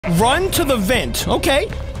Run to the vent. Okay.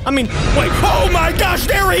 I mean, wait. Oh my gosh,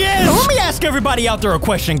 there he is! Now, let me ask everybody out there a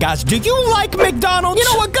question, guys. Do you like McDonald's?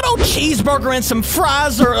 You know, a good old cheeseburger and some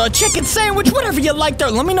fries or a chicken sandwich, whatever you like there.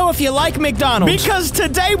 Let me know if you like McDonald's. Because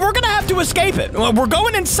today, we're gonna have to escape it. We're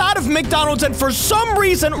going inside of McDonald's, and for some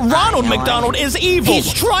reason, Ronald McDonald is evil.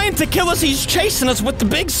 He's trying to kill us. He's chasing us with the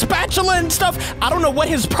big spatula and stuff. I don't know what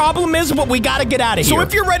his problem is, but we gotta get out of here. So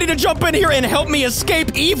if you're ready to jump in here and help me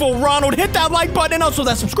escape evil Ronald, hit that like button and also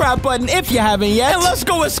that subscribe button if you haven't yet. And let's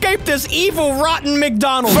go escape this evil, rotten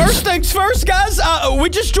McDonald's. First things first, guys, we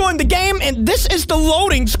just joined the game, and this is the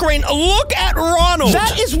loading screen. Look at Ronald.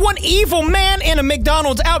 That is one evil man in a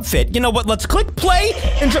McDonald's outfit. You know what? Let's click play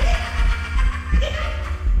and...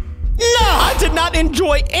 No, I did not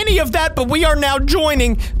enjoy any of that, but we are now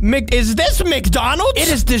joining Is this McDonald's? It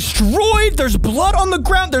is destroyed. There's blood on the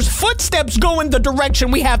ground. There's footsteps going the direction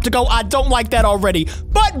we have to go. I don't like that already.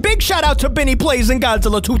 But big shout out to Benny Plays and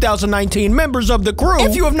Godzilla 2019, members of the crew.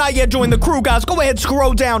 If you have not yet joined the crew, guys, go ahead,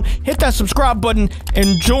 scroll down, hit that subscribe button,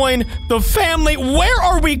 and join the family. Where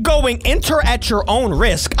are we going? Enter at your own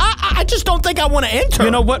risk. I just don't think I want to enter. You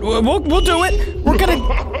know what? We'll do it. We're gonna...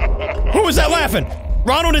 Who is that laughing?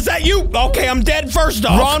 Ronald, is that you? Okay, I'm dead first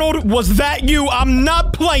off. Ronald, was that you? I'm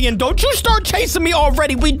not playing. Don't you start chasing me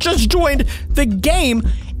already. We just joined the game.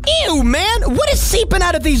 Ew, man. What is seeping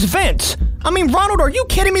out of these vents? I mean, Ronald, are you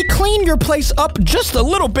kidding me? Clean your place up just a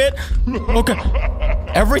little bit. Okay.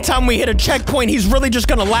 Every time we hit a checkpoint, he's really just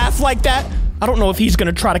gonna laugh like that. I don't know if he's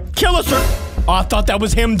gonna try to kill us or... Oh, I thought that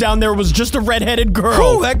was him down there. It was just a redheaded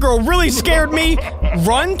girl. Ooh, that girl really scared me.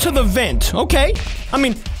 Run to the vent. Okay. I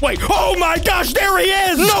mean, wait. Oh my gosh, there he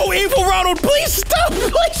is. No, evil Ronald, please stop.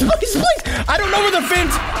 Please. I don't know where the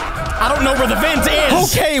vent... I don't know where the vent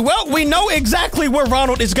is. Okay, well, we know exactly where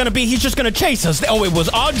Ronald is gonna be. He's just gonna chase us. Oh, it was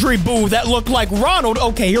Audrey Boo that looked like Ronald.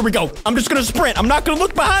 Okay, here we go. I'm just gonna sprint. I'm not gonna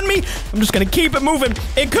look behind me. I'm just gonna keep it moving.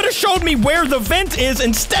 It could have showed me where the vent is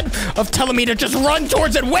instead of telling me to just run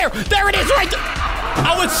towards it. Where? There it is right there.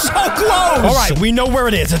 I was so close. All right, we know where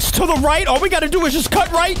it is. It's to the right. All we gotta do is just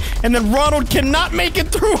cut right, and then Ronald cannot make it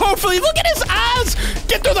through, hopefully. Look at his eyes.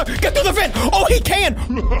 Get through the vent. Oh, he can.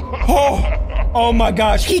 Oh my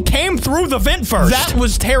gosh, he came through the vent first. That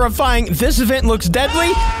was terrifying. This vent looks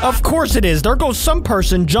deadly. Of course it is. There goes some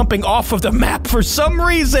person jumping off of the map for some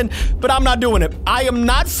reason, but I'm not doing it. I am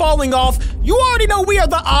not falling off. You already know we are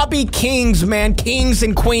the Obby Kings, man. Kings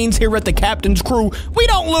and queens here at the Captain's Crew. We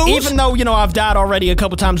don't lose. Even though, you know, I've died already a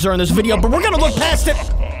couple times during this video, but we're gonna look past it.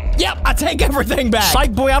 Yep, I take everything back.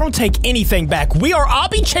 Psych boy, I don't take anything back. We are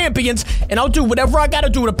Obby champions, and I'll do whatever I gotta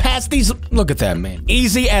do to pass these. Look at that, man.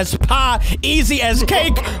 Easy as pie, easy as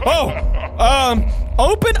cake.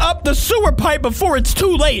 Open up the sewer pipe before it's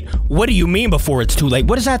too late. What do you mean before it's too late?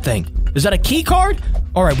 What is that thing? Is that a key card?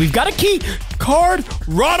 All right, we've got a key card.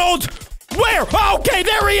 Ronald, where? Okay,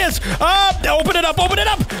 there he is. Open it up, open it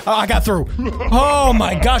up. Oh, I got through. Oh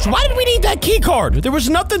my gosh, why did we need that key card? There was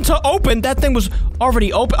nothing to open. That thing was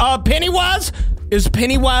already open. Pennywise? Is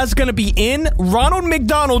Pennywise gonna be in Ronald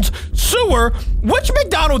McDonald's sewer? Which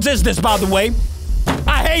McDonald's is this, by the way?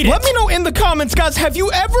 I hate it. Let me know in the comments, guys, have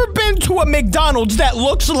you ever been to a McDonald's that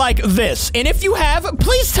looks like this? And if you have,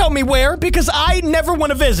 please tell me where, because I never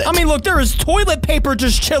want to visit. I mean, look, there is toilet paper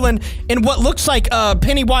just chilling in what looks like a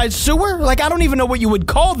Pennywise sewer. Like, I don't even know what you would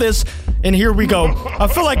call this. And here we go. I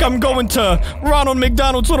feel like I'm going to Ronald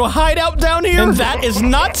McDonald's little hideout down here. And that is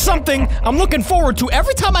not something I'm looking forward to.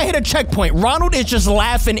 Every time I hit a checkpoint, Ronald is just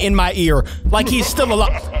laughing in my ear like he's still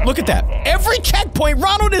alive. Look at that. Every checkpoint,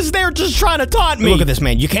 Ronald is there just trying to taunt me. Look at this,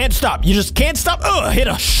 man. You can't stop. You just can't stop. Ugh, hit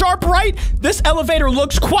a sharp right. This elevator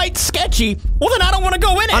looks quite sketchy. Well, then I don't want to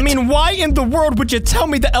go in it. I mean, why in the world would you tell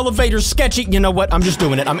me the elevator's sketchy? You know what? I'm just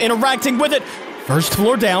doing it. I'm interacting with it. First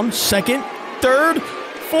floor down. Second, third,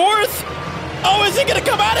 fourth. Oh, is he gonna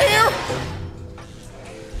come out of here?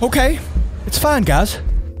 Okay. It's fine, guys.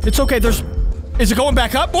 It's okay. Is it going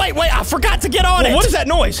back up? Wait, I forgot to get on it. What is that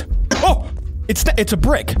noise? Oh, it's a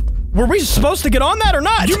brick. Were we supposed to get on that or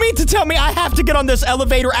not? You mean to tell me I have to get on this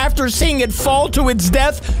elevator after seeing it fall to its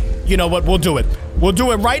death? You know what? We'll do it. We'll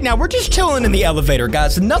do it right now. We're just chilling in the elevator,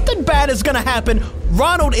 guys. Nothing bad is gonna happen.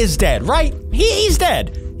 Ronald is dead, right? He's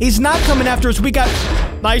dead. He's not coming after us. We got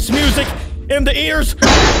nice music in the ears.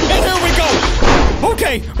 And here we go.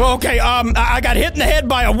 Okay. I got hit in the head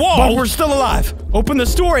by a wall. But we're still alive. Open the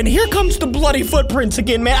store, and here comes the bloody footprints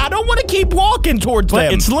again, man. I don't want to keep walking towards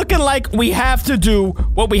them. It's looking like we have to do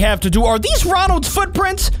what we have to do. Are these Ronald's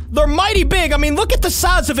footprints? They're mighty big. I mean, look at the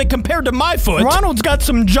size of it compared to my foot. Ronald's got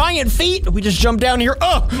some giant feet. We just jumped down here.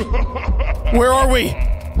 Where are we?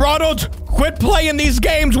 Ronald, Quit playing these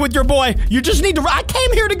games with your boy. You just need to... I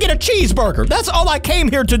came here to get a cheeseburger. That's all I came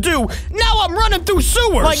here to do. Now I'm running through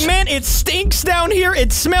sewers. Like, man, it stinks down here. It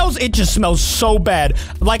just smells so bad.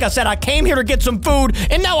 Like I said, I came here to get some food,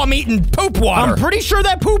 and now I'm eating poop water. I'm pretty sure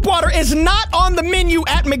that poop water is not on the menu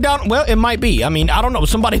at McDonald's. Well, it might be. I mean, I don't know.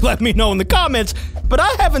 Somebody let me know in the comments, but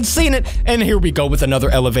I haven't seen it. And here we go with another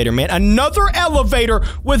elevator, man. Another elevator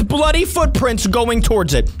with bloody footprints going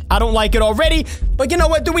towards it. I don't like it already, but you know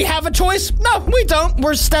what? Do we have a choice? No, we don't.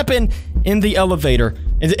 We're stepping in the elevator.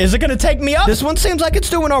 Is it gonna take me up? This one seems like it's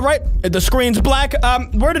doing all right. The screen's black.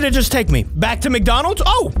 Where did it just take me? Back to McDonald's?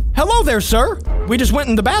 Oh, hello there, sir. We just went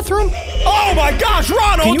in the bathroom. Oh my gosh,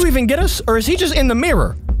 Ronald! Can you even get us? Or is he just in the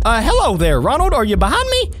mirror? Hello there, Ronald. Are you behind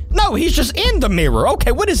me? No, he's just in the mirror.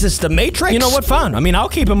 Okay, what is this, the Matrix? You know what? Fine. I mean, I'll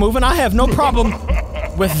keep it moving. I have no problem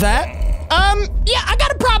with that. Yeah, I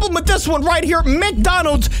got a problem with this one right here.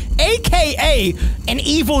 McDonald's, AKA an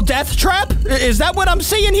evil death trap. Is that what I'm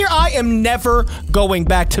seeing here? I am never going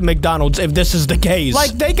back to McDonald's if this is the case.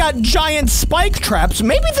 Like, they got giant spike traps.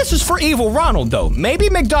 Maybe this is for evil Ronald, though. Maybe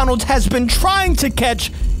McDonald's has been trying to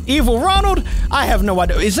catch evil Ronald. I have no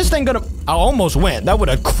idea. Is this thing gonna... I almost went. That would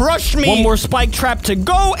have crushed me. One more spike trap to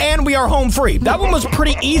go, and we are home free. That one was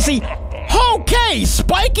pretty easy. Okay,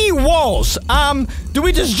 spiky walls. Do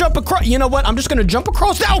we just jump across? You know what? I'm just gonna jump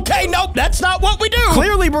across. Okay, nope, that's not what we do.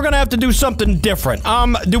 Clearly, we're gonna have to do something different.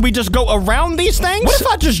 Do we just go around these things? What if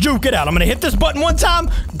I just juke it out? I'm gonna hit this button one time.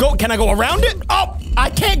 Can I go around it? Oh, I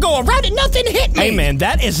can't go around it. Nothing hit me. Hey, man,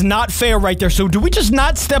 that is not fair right there. So do we just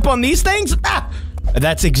not step on these things?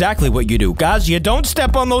 That's exactly what you do. Guys, you don't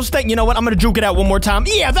step on those things. You know what? I'm gonna juke it out one more time.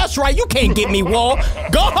 Yeah, that's right. You can't get me, wall.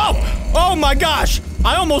 Go! Oh my gosh.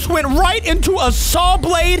 I almost went right into a saw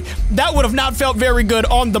blade. That would have not felt very good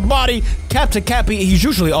on the body. Capi, he's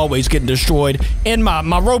usually always getting destroyed. And my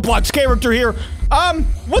Roblox character here.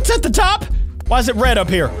 What's at the top? Why is it red up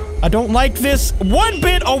here? I don't like this one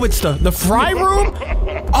bit. Oh, it's the fry room?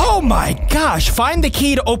 Oh my gosh, find the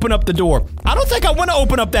key to open up the door. I don't think I want to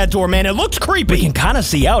open up that door, man. It looks creepy. We can kind of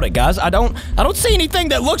see out it, guys. I don't see anything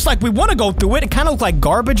that looks like we want to go through it. It kind of looks like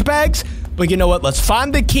garbage bags. But you know what? Let's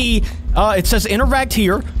find the key. It says interact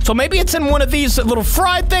here. So maybe it's in one of these little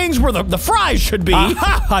fry things where the fries should be.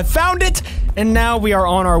 Aha! I found it. And now we are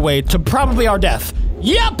on our way to probably our death.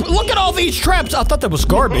 Yep, look at all these traps. I thought that was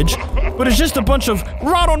garbage, but it's just a bunch of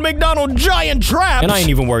Ronald McDonald giant traps. And I ain't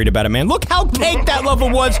even worried about it, man. Look how cake that level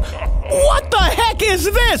was. What the heck is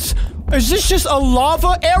this? Is this just a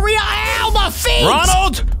lava area? Ow, my feet!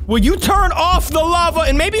 Ronald, will you turn off the lava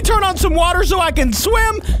and maybe turn on some water so I can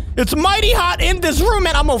swim? It's mighty hot in this room,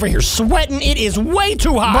 man. I'm over here sweating. It is way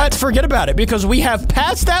too hot. But forget about it, because we have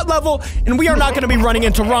passed that level, and we are not going to be running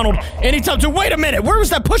into Ronald anytime soon. Wait a minute. Where was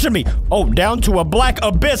that pushing me? Oh, down to a black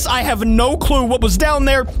abyss. I have no clue what was down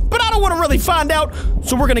there, but I don't want to really find out,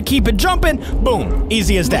 so we're going to keep it jumping. Boom.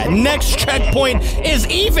 Easy as that. Next checkpoint is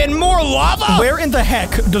even more lava. Where in the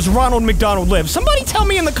heck does Ronald McDonald live? Somebody tell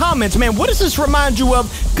me in the comments, man. What does this remind you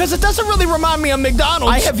of? Because it doesn't really remind me of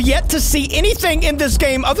McDonald's. I have yet to see anything in this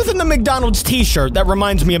game other than the McDonald's t-shirt that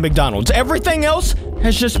reminds me of McDonald's. Everything else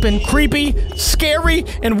has just been creepy, scary,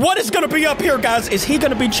 and what is gonna be up here, guys? Is he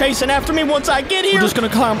gonna be chasing after me once I get here? We're just gonna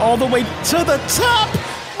climb all the way to the top.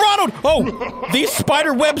 Ronald! Oh, these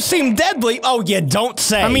spider webs seem deadly. Oh, you don't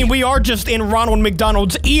say. I mean, we are just in Ronald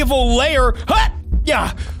McDonald's evil lair. Huh?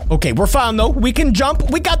 Yeah. Okay, we're fine, though. We can jump.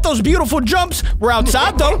 We got those beautiful jumps. We're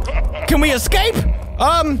outside, though. Can we escape?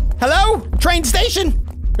 Hello? Train station?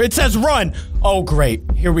 It says run. Oh, great.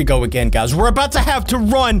 Here we go again, guys. We're about to have to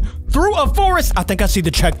run through a forest. I think I see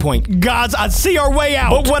the checkpoint. Guys, I see our way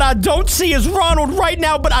out. But what I don't see is Ronald right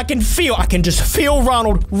now, but I can just feel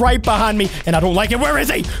Ronald right behind me, and I don't like it. Where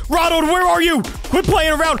is he? Ronald, where are you? Quit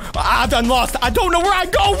playing around. I've done lost. I don't know where I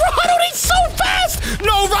go. Ronald, he's so fast.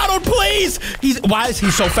 No, Ronald, please. Why is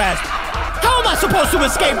he so fast? How am I supposed to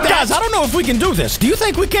escape that? Guys, I don't know if we can do this. Do you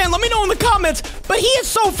think we can? Let me know in the comments. But he is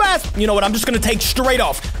so fast. You know what? I'm just going to take straight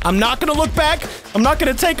off. I'm not going to look back. I'm not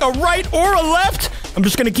going to take a right or a left. I'm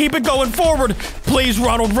just going to keep it going forward. Please,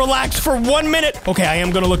 Ronald, relax for 1 minute. Okay, I am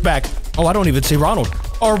going to look back. Oh, I don't even see Ronald.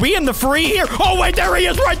 Are we in the free here? Oh, wait, there he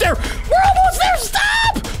is right there. We're almost there.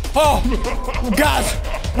 Stop. Oh, guys,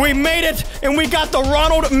 we made it, and we got the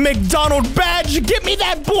Ronald McDonald badge. Get me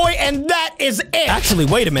that boy, and that is it. Actually,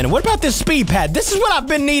 wait a minute. What about this speed pad? This is what I've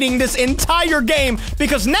been needing this entire game,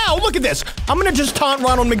 because now, look at this. I'm gonna just taunt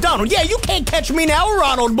Ronald McDonald. Yeah, you can't catch me now,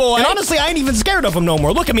 Ronald boy. And honestly, I ain't even scared of him no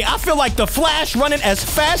more. Look at me. I feel like the Flash running as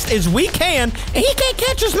fast as we can, and he can't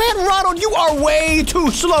catch us, man. Ronald, you are way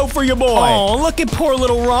too slow for your boy. Oh, look at poor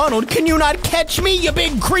little Ronald. Can you not catch me, you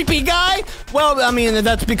big creepy guy? Well, I mean,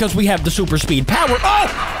 that's because we have the super speed power.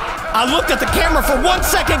 Oh! I looked at the camera for 1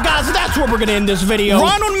 second, guys. That's where we're gonna end this video.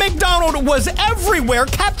 Ronald McDonald was everywhere,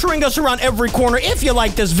 capturing us around every corner. If you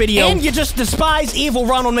like this video and you just despise evil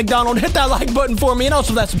Ronald McDonald, hit that like button for me and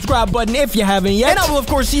also that subscribe button if you haven't yet. And I will, of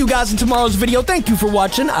course, see you guys in tomorrow's video. Thank you for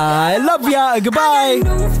watching. I love ya. Goodbye.